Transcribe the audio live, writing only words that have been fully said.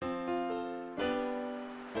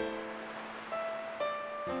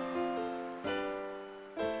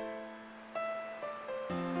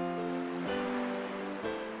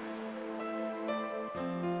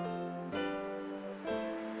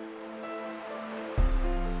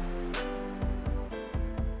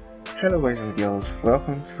Hello, boys and girls.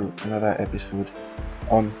 Welcome to another episode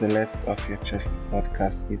on the Let It Off Your Chest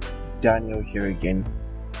podcast. It's Daniel here again.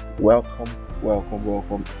 Welcome, welcome,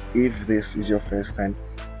 welcome. If this is your first time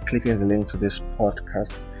clicking the link to this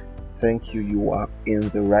podcast, thank you. You are in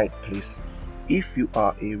the right place. If you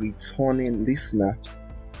are a returning listener,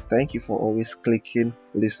 thank you for always clicking,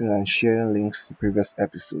 listening, and sharing links to previous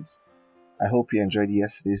episodes. I hope you enjoyed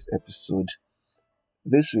yesterday's episode.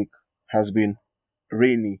 This week has been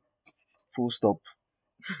rainy, full stop.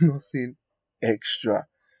 Nothing extra.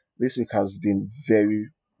 This week has been very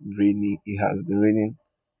rainy. It has been raining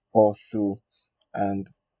all through. And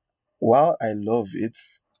while I love it,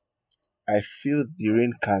 I feel the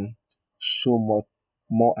rain can show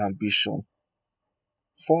more ambition,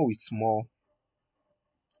 fall with more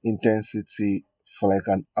intensity for like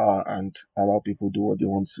an hour and allow people do what they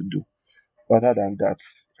want to do. Other than that,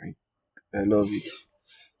 I love it.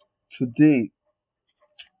 Today,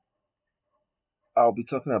 I'll be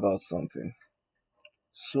talking about something.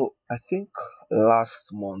 So, I think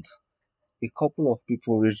last month, a couple of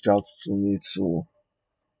people reached out to me to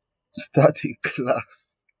start a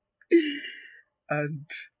class. And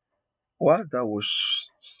while that was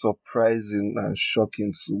surprising and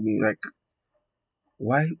shocking to me, like,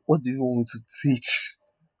 why? What do you want me to teach?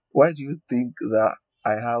 Why do you think that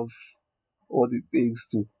I have all the things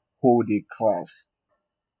to hold a class?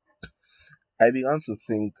 I began to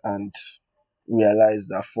think and realize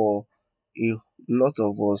that for a lot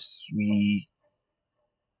of us, we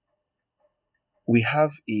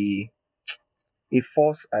have a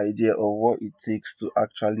false idea of what it takes to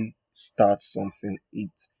actually start something.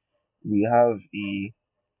 We have a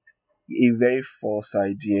very false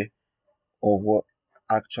idea of what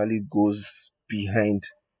actually goes behind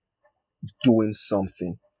doing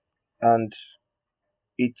something. And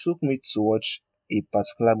it took me to watch a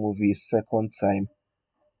particular movie a second time.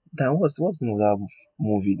 Then what's the name of that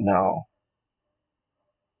movie now?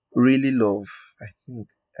 Really Love, I think.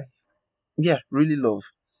 Yeah, Really Love.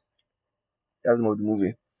 That's the name of the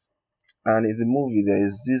movie. And in the movie, there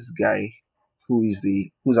is this guy who's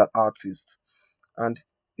an artist, and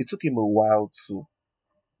it took him a while to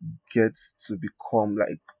get to become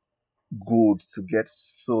like good, to get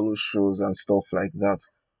solo shows and stuff like that.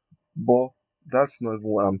 But that's not even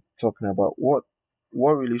what I'm talking about. What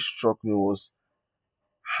really struck me was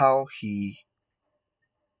how he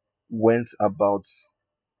went about,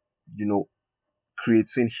 you know,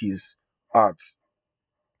 creating his art.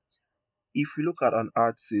 If you look at an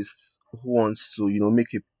artist who wants to,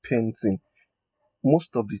 make a painting,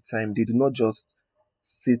 most of the time they do not just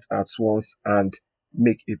sit at once and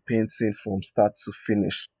make a painting from start to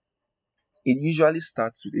finish. It usually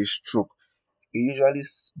starts with a stroke. It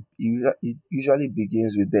usually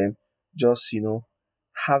begins with them just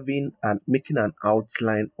having and making an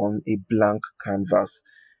outline on a blank canvas.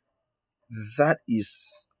 That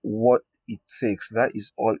is what it takes. That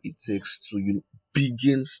is all it takes to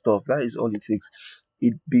begin stuff. That is all it takes.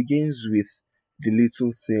 It begins with the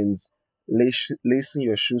little things: lacing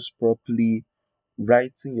your shoes properly,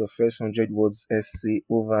 writing your first 100 words essay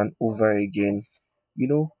over and over again, you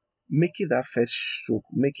know, making that first stroke,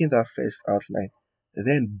 making that first outline.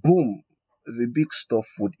 Then boom, the big stuff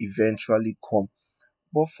would eventually come.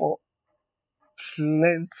 But for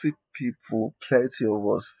plenty people, plenty of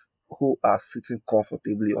us who are sitting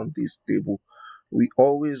comfortably on this table, we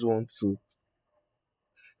always want to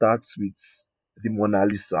start with the Mona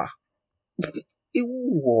Lisa. It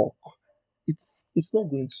won't work. It's not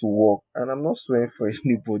going to work. And I'm not swearing for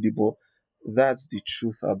anybody, but that's the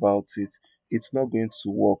truth about it. It's not going to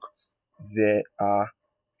work. There are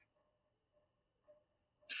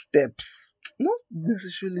steps, not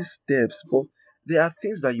necessarily steps, but there are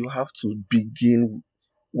things that you have to begin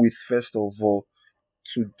with first of all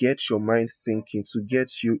to get your mind thinking, to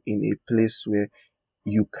get you in a place where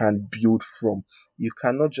you can build from. You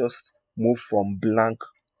cannot just move from blank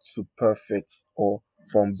to perfect or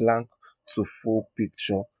from blank to full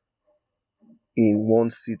picture in one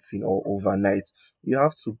sitting or overnight. You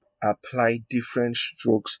have to apply different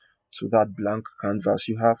strokes to that blank canvas.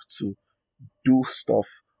 You have to do stuff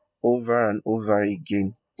over and over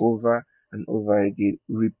again, over and over again,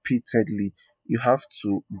 repeatedly. You have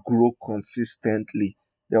to grow consistently.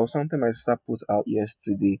 There was something my sister put out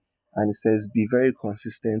yesterday, and it says, be very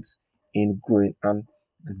consistent in growing. And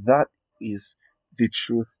that is the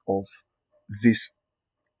truth of this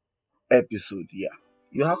episode. Yeah.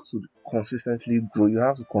 You have to consistently grow, you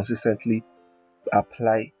have to consistently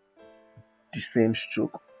apply the same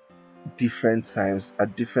stroke different times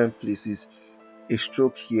at different places, a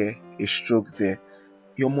stroke here, a stroke there.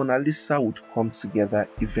 Your Mona Lisa would come together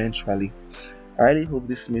eventually. I really hope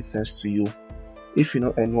this made sense to you. If you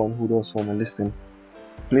know anyone who does want to listen,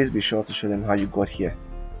 please be sure to show them how you got here.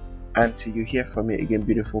 Until you hear from me again,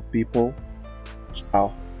 beautiful people,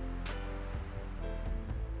 ciao.